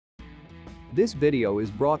This video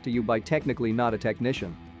is brought to you by Technically Not a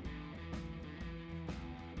Technician.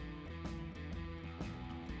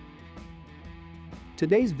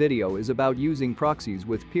 Today's video is about using proxies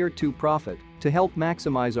with peer-to-profit to help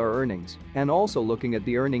maximize our earnings and also looking at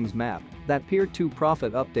the earnings map that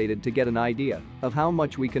peer-to-profit updated to get an idea of how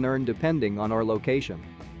much we can earn depending on our location.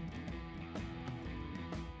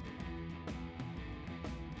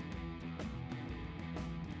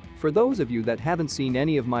 For those of you that haven't seen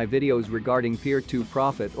any of my videos regarding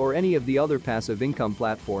peer-to-profit or any of the other passive income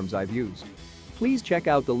platforms I've used, please check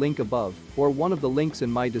out the link above or one of the links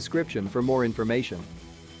in my description for more information.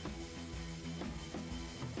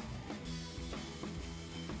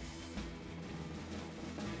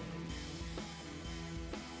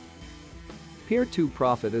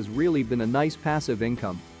 Peer-to-profit has really been a nice passive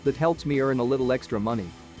income that helps me earn a little extra money.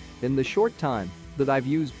 In the short time that I've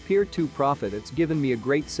used peer-to-profit, it's given me a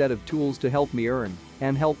great set of tools to help me earn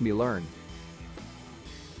and help me learn.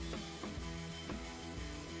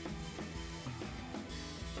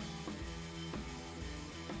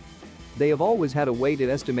 They have always had a way to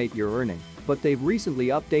estimate your earning, but they've recently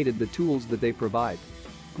updated the tools that they provide.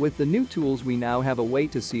 With the new tools, we now have a way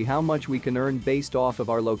to see how much we can earn based off of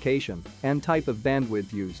our location and type of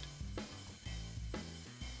bandwidth used.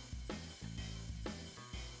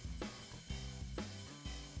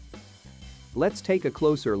 Let's take a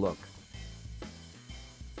closer look.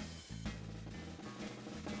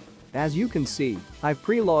 As you can see, I've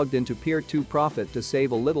pre-logged into peer-to-profit to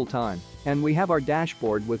save a little time, and we have our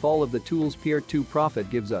dashboard with all of the tools peer-to-profit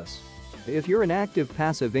gives us. If you're an active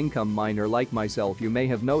passive income miner like myself, you may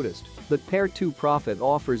have noticed that peer-to-profit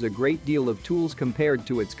offers a great deal of tools compared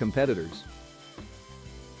to its competitors.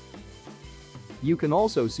 You can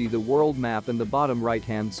also see the world map in the bottom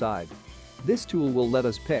right-hand side. This tool will let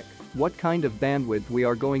us pick what kind of bandwidth we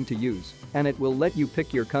are going to use, and it will let you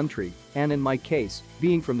pick your country, and in my case,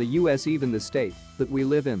 being from the US, even the state that we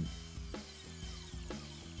live in.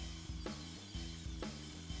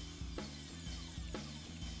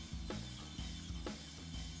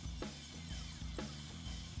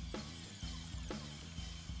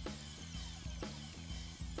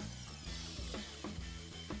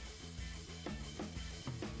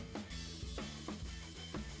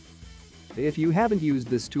 If you haven't used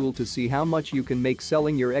this tool to see how much you can make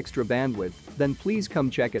selling your extra bandwidth, then please come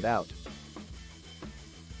check it out.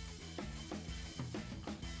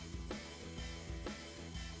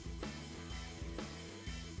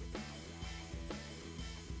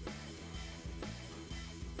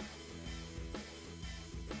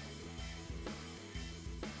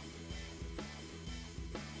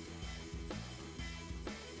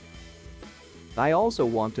 I also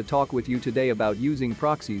want to talk with you today about using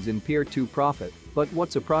proxies in peer-to-profit, but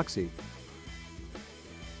what's a proxy?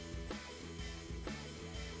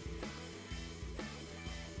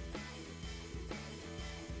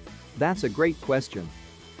 That's a great question.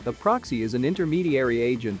 A proxy is an intermediary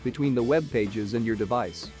agent between the web pages and your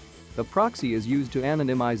device. A proxy is used to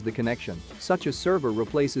anonymize the connection, such a server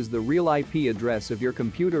replaces the real IP address of your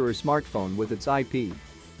computer or smartphone with its IP.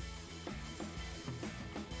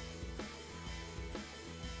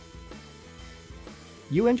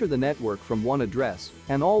 You enter the network from one address,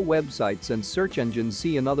 and all websites and search engines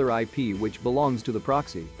see another IP which belongs to the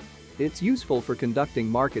proxy. It's useful for conducting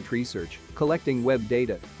market research, collecting web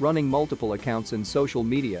data, running multiple accounts in social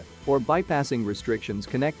media, or bypassing restrictions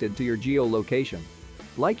connected to your geolocation,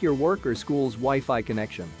 like your work or school's Wi-Fi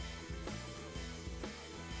connection.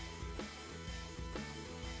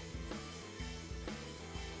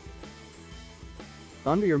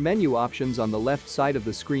 Under your menu options on the left side of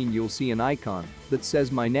the screen, you'll see an icon that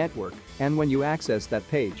says My Network, and when you access that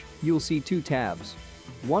page, you'll see two tabs.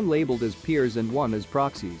 One labeled as Peers and one as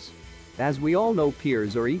Proxies. As we all know,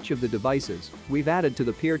 peers are each of the devices we've added to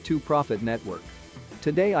the peer-to-profit network.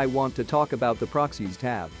 Today I want to talk about the Proxies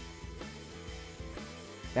tab.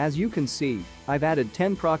 As you can see, I've added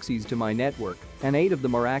 10 proxies to my network, and 8 of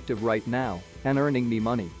them are active right now and earning me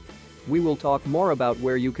money. We will talk more about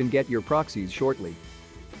where you can get your proxies shortly.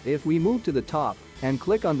 If we move to the top and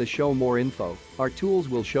click on the Show More Info, our tools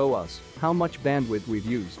will show us how much bandwidth we've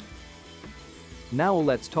used. Now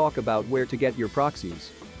let's talk about where to get your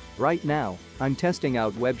proxies. Right now, I'm testing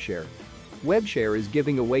out WebShare. WebShare is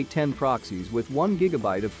giving away 10 proxies with 1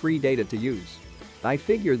 GB of free data to use. I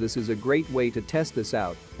figure this is a great way to test this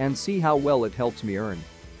out and see how well it helps me earn.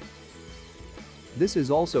 This is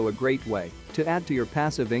also a great way to add to your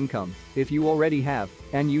passive income if you already have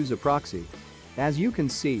and use a proxy. As you can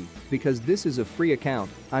see, because this is a free account,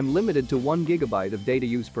 I'm limited to 1 GB of data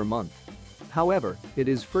use per month. However, it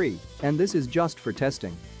is free, and this is just for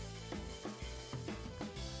testing.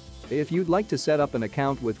 If you'd like to set up an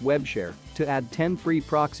account with WebShare to add 10 free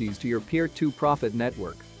proxies to your peer-to-profit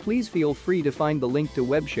network, please feel free to find the link to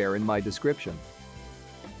WebShare in my description.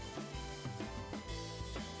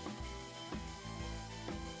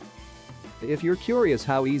 If you're curious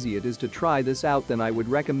how easy it is to try this out, then I would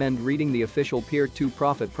recommend reading the official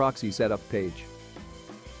peer-to-profit proxy setup page.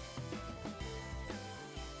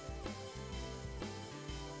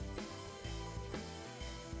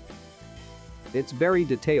 It's very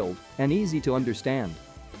detailed and easy to understand.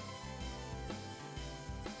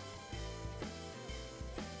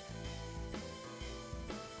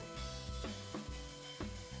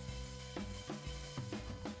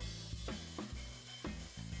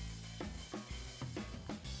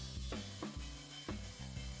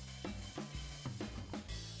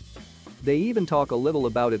 They even talk a little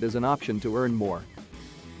about it as an option to earn more.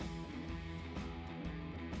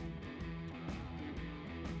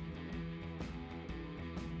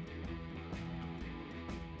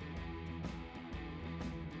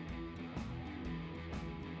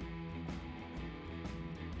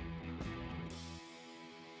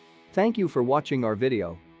 Thank you for watching our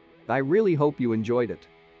video. I really hope you enjoyed it.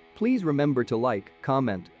 Please remember to like,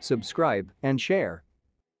 comment, subscribe, and share.